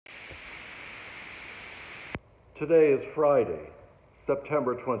Today is Friday,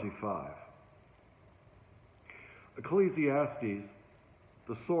 September 25. Ecclesiastes,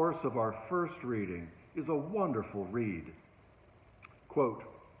 the source of our first reading, is a wonderful read. Quote,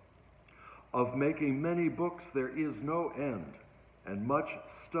 "Of making many books there is no end, and much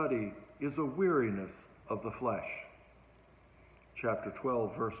study is a weariness of the flesh." Chapter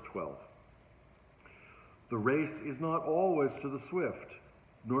 12, verse 12. "The race is not always to the swift,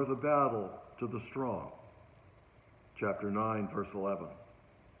 nor the battle to the strong." Chapter 9, verse 11.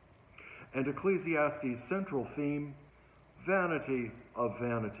 And Ecclesiastes' central theme, vanity of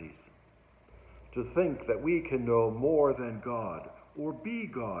vanities. To think that we can know more than God or be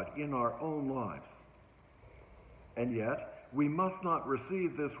God in our own lives. And yet, we must not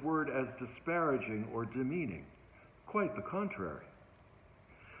receive this word as disparaging or demeaning. Quite the contrary.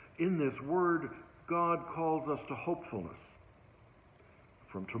 In this word, God calls us to hopefulness.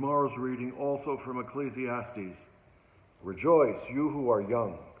 From tomorrow's reading, also from Ecclesiastes, "Rejoice, you who are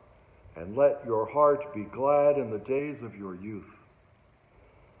young, and let your heart be glad in the days of your youth."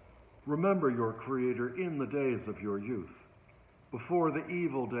 Remember your Creator in the days of your youth, before the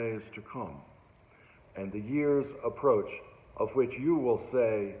evil days to come, and the years approach of which you will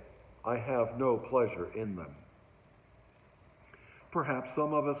say, "I have no pleasure in them." Perhaps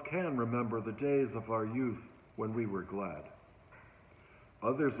some of us can remember the days of our youth when we were glad.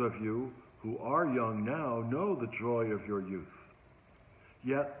 Others of you who are young now know the joy of your youth.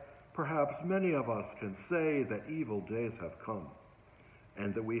 Yet, perhaps many of us can say that evil days have come,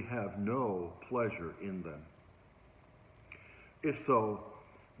 and that we have no pleasure in them. If so,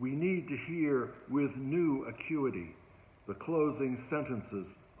 we need to hear with new acuity the closing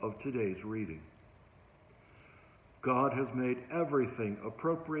sentences of today's reading. God has made everything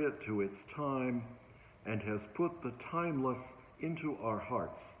appropriate to its time and has put the timeless into our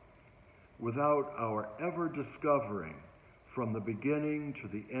hearts, without our ever discovering from the beginning to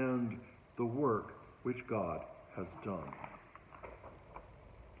the end the work which God has done.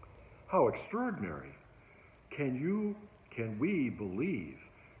 How extraordinary! Can we believe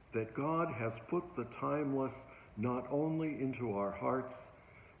that God has put the timeless not only into our hearts,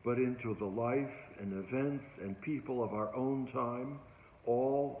 but into the life and events and people of our own time,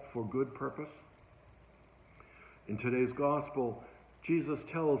 all for good purpose? In today's gospel, Jesus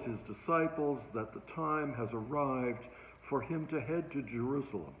tells his disciples that the time has arrived for him to head to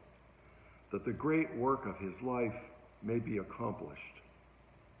Jerusalem, that the great work of his life may be accomplished.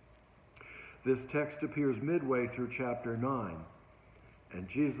 This text appears midway through chapter 9, and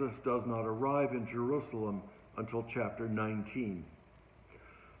Jesus does not arrive in Jerusalem until chapter 19.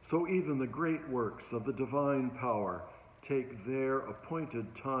 So even the great works of the divine power take their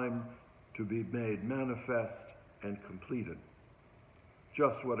appointed time to be made manifest and completed.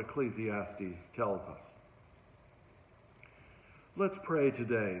 Just what Ecclesiastes tells us. Let's pray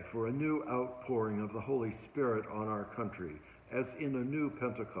today for a new outpouring of the Holy Spirit on our country, as in a new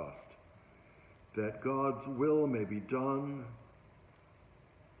Pentecost, that God's will may be done,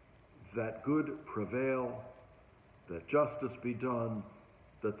 that good prevail, that justice be done,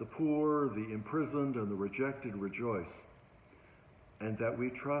 that the poor, the imprisoned, and the rejected rejoice, and that we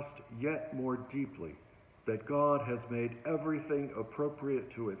trust yet more deeply that God has made everything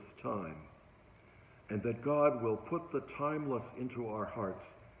appropriate to its time, and that God will put the timeless into our hearts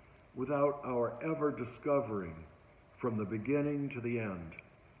without our ever discovering from the beginning to the end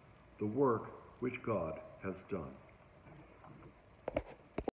the work which God has done.